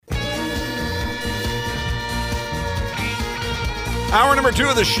Hour number 2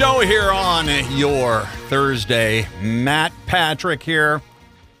 of the show here on your Thursday. Matt Patrick here.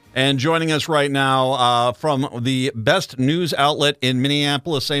 And joining us right now from the best news outlet in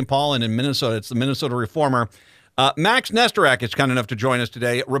Minneapolis, St. Paul, and in Minnesota, it's the Minnesota Reformer. Max Nesterak is kind enough to join us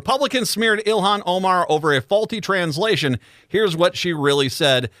today. Republicans smeared Ilhan Omar over a faulty translation. Here's what she really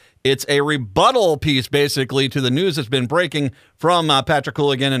said. It's a rebuttal piece, basically, to the news that's been breaking from Patrick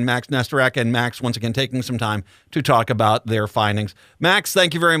Hooligan and Max Nesterak. And Max, once again, taking some time to talk about their findings. Max,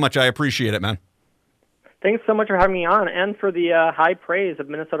 thank you very much. I appreciate it, man. Thanks so much for having me on and for the high praise of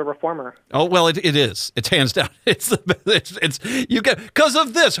Minnesota Reformer. Oh, well, it is. It's hands down. It's you get because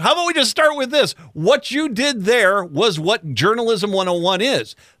of this. How about we just start with this? What you did there was what Journalism 101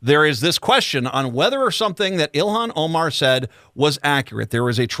 is. There is this question on whether or something that Ilhan Omar said was accurate. There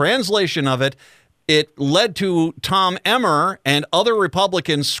was a translation of it. It led to Tom Emmer and other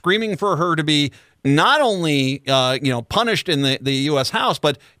Republicans screaming for her to be not only punished in the U.S. House,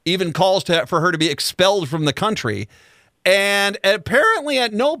 but even calls for her to be expelled from the country. And apparently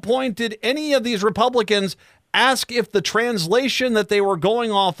at no point did any of these Republicans ask if the translation that they were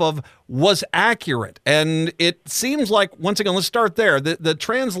going off of was accurate. And it seems like, once again, let's start there. The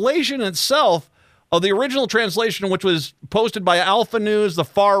translation itself of the original translation, which was posted by Alpha News, the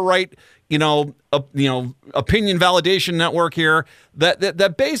far right, opinion validation network here,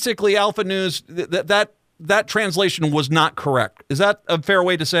 that basically Alpha News, that translation was not correct. Is that a fair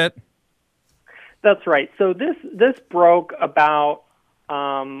way to say it? That's right. So this broke about,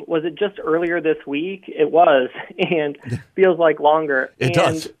 was it just earlier this week? It was, and feels like longer. It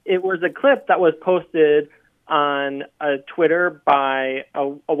does. It was a clip that was posted on Twitter by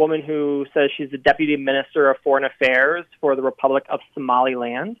a woman who says she's the Deputy Minister of Foreign Affairs for the Republic of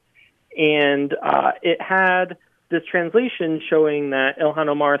Somaliland. And it had this translation showing that Ilhan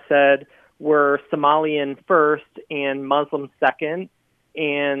Omar said we're Somalian first and Muslim second,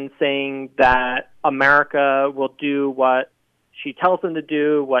 and saying that America will do what she tells them to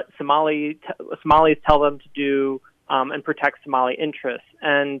do, what Somalis tell them to do, and protect Somali interests.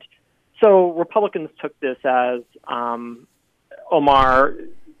 And so Republicans took this as Omar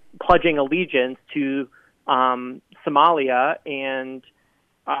pledging allegiance to Somalia and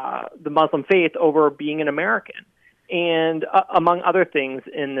the Muslim faith over being an American, and among other things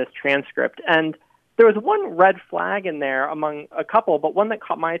in this transcript. And there was one red flag in there among a couple, but one that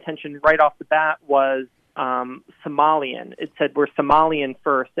caught my attention right off the bat was Somalian. It said we're Somalian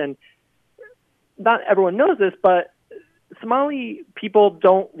first, and not everyone knows this, but Somali people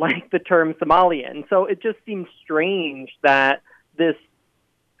don't like the term Somalian. So it just seems strange that this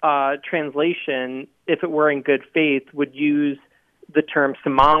translation, if it were in good faith, would use the term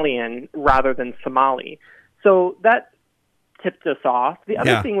Somalian rather than Somali. So that tipped us off. The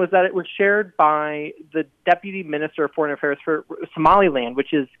other thing was that it was shared by the Deputy Minister of Foreign Affairs for Somaliland,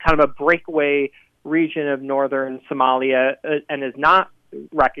 which is kind of a breakaway region of northern Somalia and is not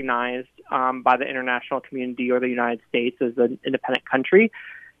recognized by the international community or the United States as an independent country.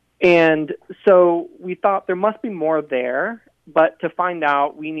 And so we thought there must be more there, but to find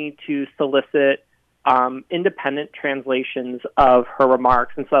out, we need to solicit independent translations of her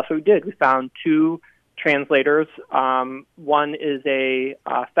remarks. And so that's what we did. We found two translators. One is a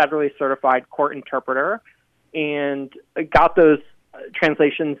federally certified court interpreter, and got those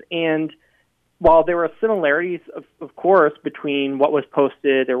translations. And while there were similarities, of course, between what was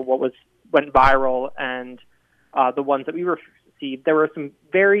posted or what went viral and the ones that we received, there were some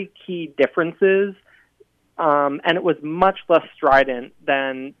very key differences, and it was much less strident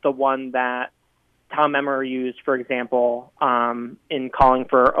than the one that Tom Emmer used, for example, in calling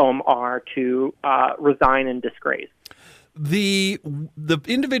for Omar to resign in disgrace. The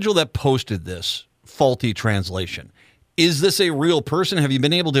individual that posted this faulty translation, is this a real person? Have you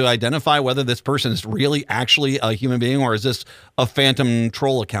been able to identify whether this person is really actually a human being, or is this a phantom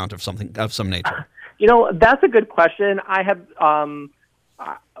troll account of some nature? That's a good question. I have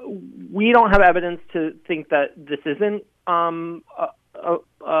we don't have evidence to think that this isn't a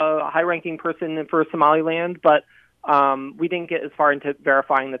high-ranking person for Somaliland, but we didn't get as far into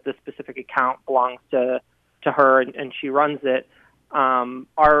verifying that this specific account belongs to her and she runs it.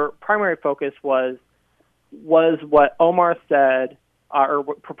 Our primary focus was what Omar said or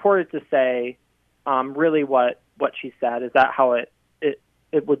purported to say really what she said? Is that how it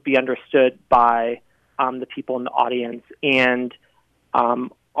would be understood by the people in the audience? And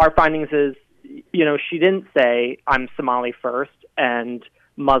our findings is, she didn't say I'm Somali first and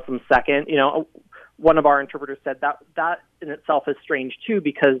Muslim second. One of our interpreters said that in itself is strange too,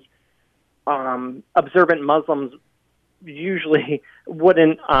 because observant Muslims usually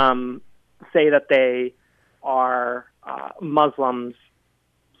wouldn't say that they are Muslims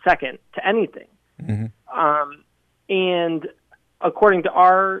second to anything. Mm-hmm. And according to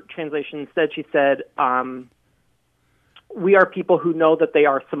our translation, instead she said, we are people who know that they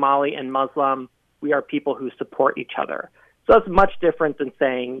are Somali and Muslim. We are people who support each other. So that's much different than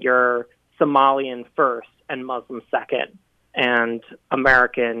saying you're Somalian first and Muslim second and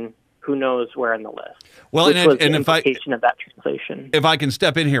American who knows where in the list. Well, which was and the implication of that translation. If I can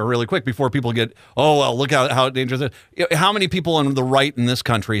step in here really quick before people get, oh, well, look how dangerous it is. How many people on the right in this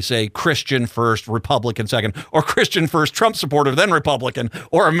country say Christian first, Republican second, or Christian first, Trump supporter, then Republican,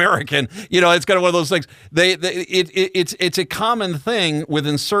 or American? It's kind of one of those things. It's a common thing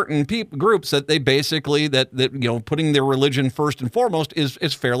within certain groups that they basically, that putting their religion first and foremost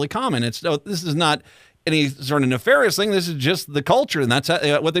is fairly common. This is not any sort of nefarious thing. This is just the culture, and that's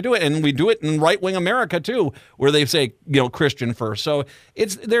what they do it. And we do it in right-wing America too, where they say, Christian first. So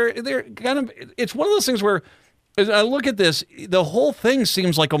they're kind of, it's one of those things where, as I look at this, the whole thing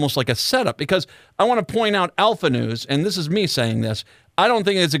seems like almost like a setup, because I want to point out Alpha News, and this is me saying this, I don't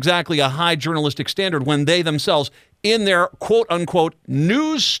think it's exactly a high journalistic standard when they themselves, in their quote-unquote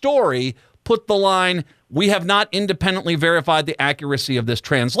news story, put the line, "We have not independently verified the accuracy of this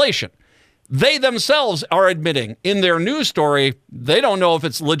translation." They themselves are admitting in their news story they don't know if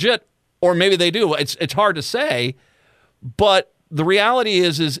it's legit, or maybe they do. It's hard to say, but the reality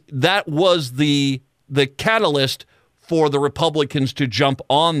is that was the catalyst for the Republicans to jump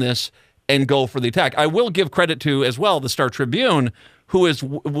on this and go for the attack. I will give credit to, as well, the Star Tribune, who is,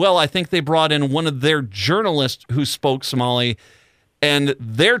 well, I think they brought in one of their journalists who spoke Somali, and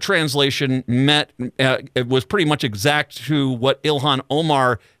their translation it was pretty much exact to what Ilhan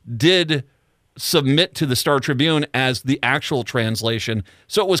Omar did submit to the Star Tribune as the actual translation.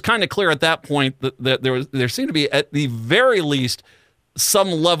 So it was kind of clear at that point that there seemed to be, at the very least,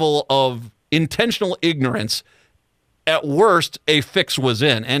 some level of intentional ignorance. At worst, a fix was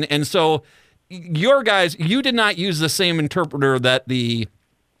in. And so your guys, you did not use the same interpreter that the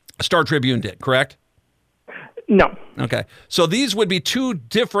Star Tribune did, correct? No. Okay. So these would be two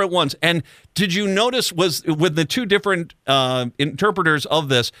different ones. And did you notice, was with the two different interpreters of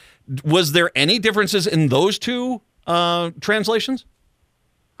this, was there any differences in those two translations?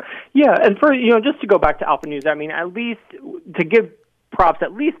 Yeah, and for just to go back to Alpha News, I mean, at least to give props,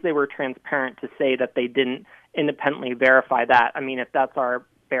 at least they were transparent to say that they didn't independently verify that. I mean, if that's our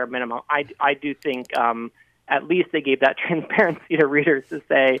bare minimum, I do think at least they gave that transparency to readers to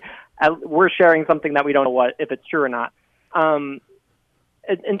say, we're sharing something that we don't know if it's true or not. In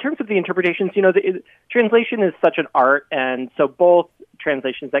terms of the interpretations, the translation is such an art, and so both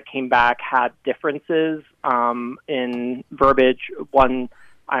translations that came back had differences in verbiage. One,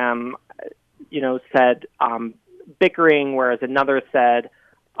 said bickering, whereas another said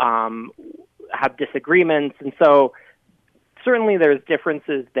have disagreements, and so certainly there's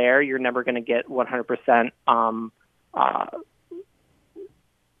differences there. You're never going to get 100%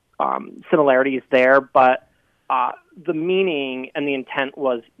 similarities there, but the meaning and the intent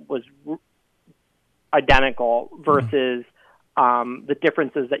was identical versus the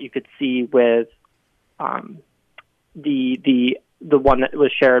differences that you could see with the one that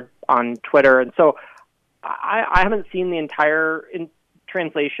was shared on Twitter. And so I haven't seen the entire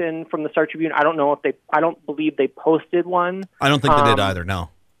translation from the Star Tribune. I don't believe they posted one. I don't think they did either, no.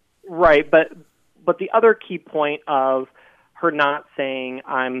 Right, but the other key point of her not saying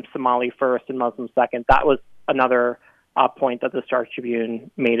I'm Somali first and Muslim second, that was another point that the Star Tribune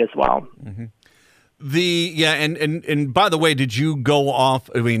made as well. Mm-hmm. And by the way, did you go off?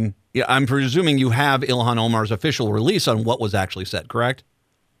 I mean, I'm presuming you have Ilhan Omar's official release on what was actually said, correct?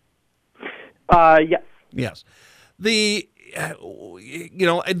 Yes. Yes. This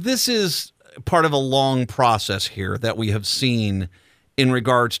is part of a long process here that we have seen in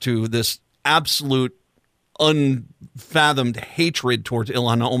regards to this absolute unfathomed hatred towards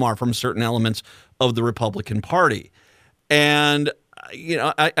Ilhan Omar from certain elements of the Republican Party. And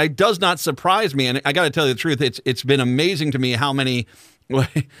it does not surprise me, and I got to tell you the truth, it's been amazing to me how many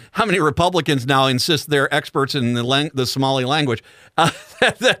Republicans now insist they're experts in the Somali language. They're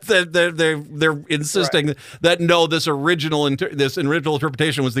insisting that no, this original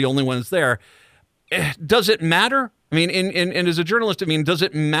interpretation was the only one that's there. Does it matter? I mean, and as a journalist, I mean, does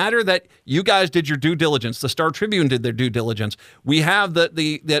it matter that you guys did your due diligence? The Star Tribune did their due diligence. We have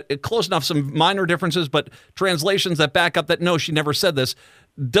the close enough, some minor differences, but translations that back up that no, she never said this.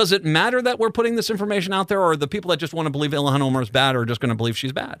 Does it matter that we're putting this information out there, or the people that just want to believe Ilhan Omar is bad are just going to believe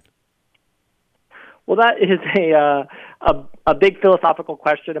she's bad? Well, that is a big philosophical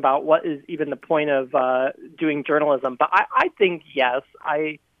question about what is even the point of doing journalism. But I think yes.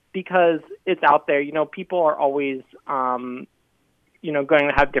 because it's out there. People are always, going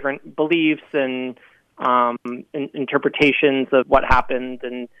to have different beliefs and interpretations of what happened.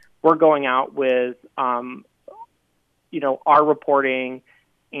 And we're going out with, our reporting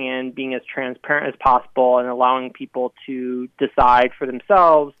and being as transparent as possible and allowing people to decide for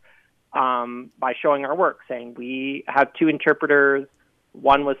themselves by showing our work, saying we have 2 interpreters.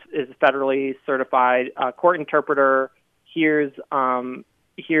 One is a federally certified court interpreter. Here's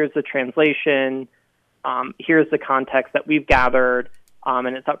the translation. Here's the context that we've gathered,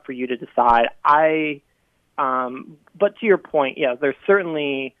 and it's up for you to decide. But to your point, yeah, there's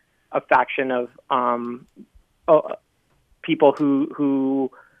certainly a faction of people who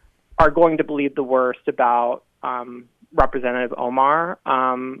are going to believe the worst about Representative Omar.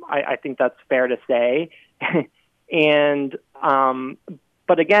 I think that's fair to say. And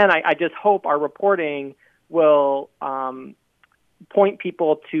but again, I just hope our reporting will point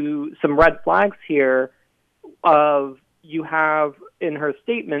people to some red flags here. You have in her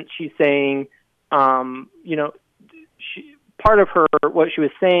statement, she's saying, part of what she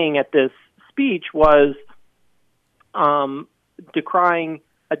was saying at this speech was decrying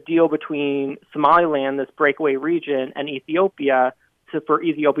a deal between Somaliland, this breakaway region, and Ethiopia for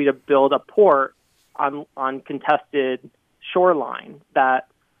Ethiopia to build a port on contested shoreline.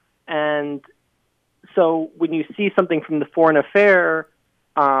 And so when you see something from the Foreign Affairs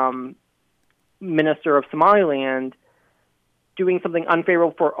Minister of Somaliland doing something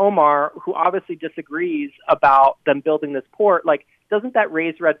unfavorable for Omar, who obviously disagrees about them building this port, doesn't that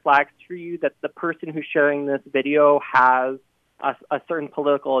raise red flags for you that the person who's sharing this video has a certain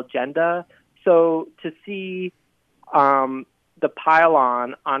political agenda? So to see the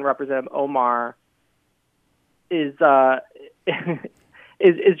pile-on Representative Omar is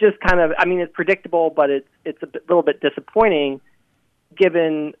just kind of, it's predictable, but it's a little bit disappointing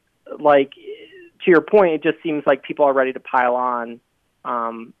given, to your point, it just seems like people are ready to pile on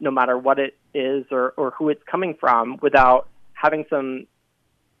no matter what it is or who it's coming from without having some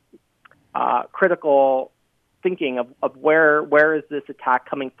critical thinking of where is this attack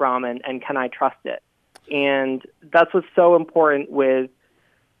coming from and can I trust it? And that's what's so important with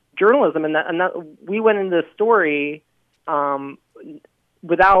journalism, and that we went into this story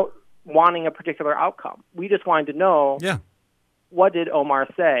without wanting a particular outcome. We just wanted to know, what did Omar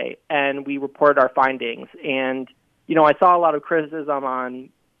say, and we reported our findings. And I saw a lot of criticism on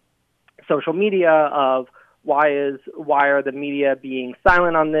social media of why are the media being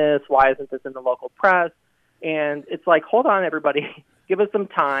silent on this? Why isn't this in the local press? And it's like, hold on, everybody, give us some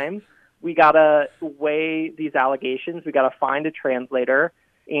time. We gotta weigh these allegations. We gotta find a translator.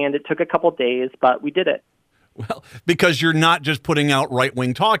 And it took a couple days, but we did it. Well, because you're not just putting out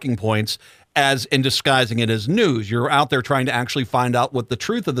right-wing talking points and disguising it as news. You're out there trying to actually find out what the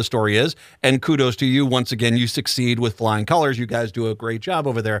truth of the story is. And kudos to you. Once again, you succeed with flying colors. You guys do a great job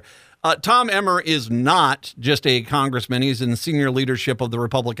over there. Tom Emmer is not just a congressman. He's in senior leadership of the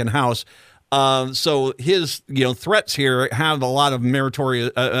Republican House. So his, threats here have a lot of merit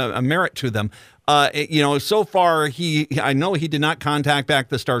to them. So far, I know he did not contact back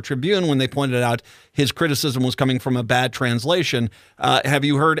the Star Tribune when they pointed out his criticism was coming from a bad translation. Have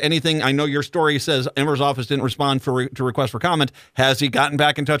you heard anything? I know your story says Emmer's office didn't respond to request for comment. Has he gotten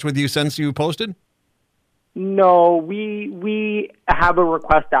back in touch with you since you posted? No, we have a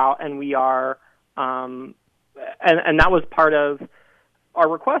request out, and we are, and that was part of our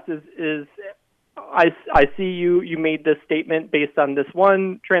request. Is I see you made this statement based on this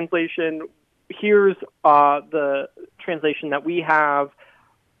one translation. Here's the translation that we have.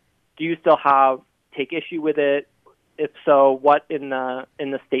 Do you still take issue with it? If so, what in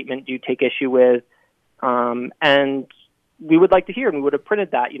the statement do you take issue with? And we would like to hear, and we would have printed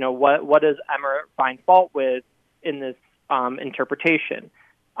that. What does Emmer find fault with in this interpretation?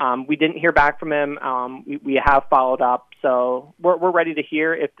 We didn't hear back from him. We have followed up, so we're ready to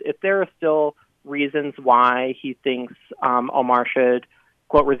hear if there are still reasons why he thinks Omar should,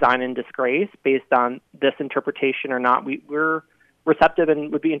 quote, resign in disgrace based on this interpretation or not. We're receptive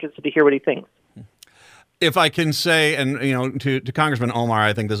and would be interested to hear what he thinks. If I can say, and to Congressman Omar,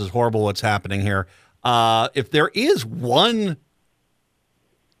 I think this is horrible what's happening here. If there is one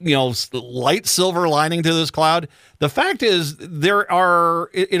light silver lining to this cloud, the fact is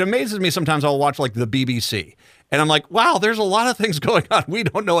it amazes me sometimes. I'll watch the BBC and I'm like, wow, there's a lot of things going on we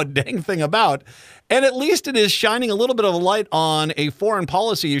don't know a dang thing about. And at least it is shining a little bit of a light on a foreign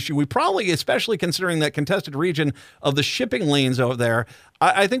policy issue. We probably, especially considering that contested region of the shipping lanes over there,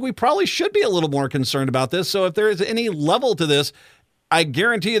 I think we probably should be a little more concerned about this. So if there is any level to this, I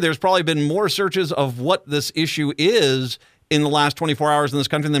guarantee you there's probably been more searches of what this issue is in the last 24 hours in this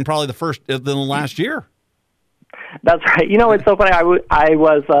country than probably than the last year. That's right. It's so funny. I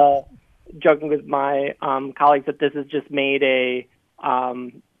was joking with my colleagues that this has just made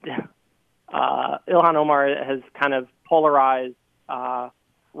Ilhan Omar has kind of polarized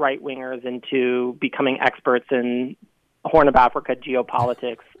right-wingers into becoming experts in Horn of Africa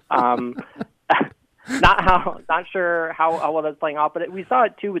geopolitics. Not sure how well that's playing out, but we saw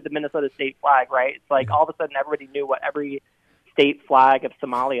it too with the Minnesota state flag, right? It's like all of a sudden everybody knew what every state flag of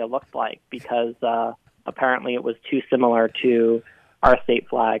Somalia looked like because apparently it was too similar to our state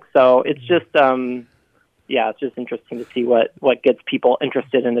flag. So it's just it's just interesting to see what gets people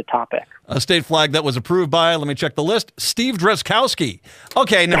interested in the topic. A state flag that was approved by, let me check the list, Steve Drazkowski.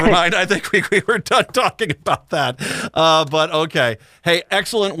 Okay, never mind. I think we were done talking about that. But okay. Hey,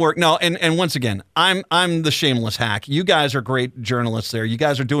 excellent work. No, and once again, I'm the shameless hack. You guys are great journalists there. You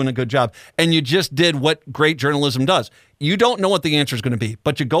guys are doing a good job. And you just did what great journalism does. You don't know what the answer is going to be,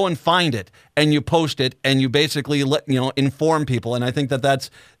 but you go and find it and you post it and you basically inform people. And I think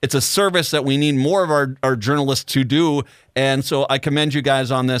it's a service that we need more of our journalists to do. And so I commend you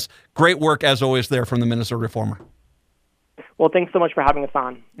guys on this. Great work as always there from the Minnesota Reformer. Well, thanks so much for having us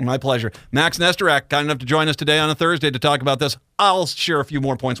on. My pleasure. Max Nesterak, kind enough to join us today on a Thursday to talk about this. I'll share a few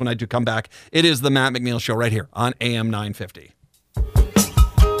more points when I do come back. It is the Matt McNeil Show right here on AM 950.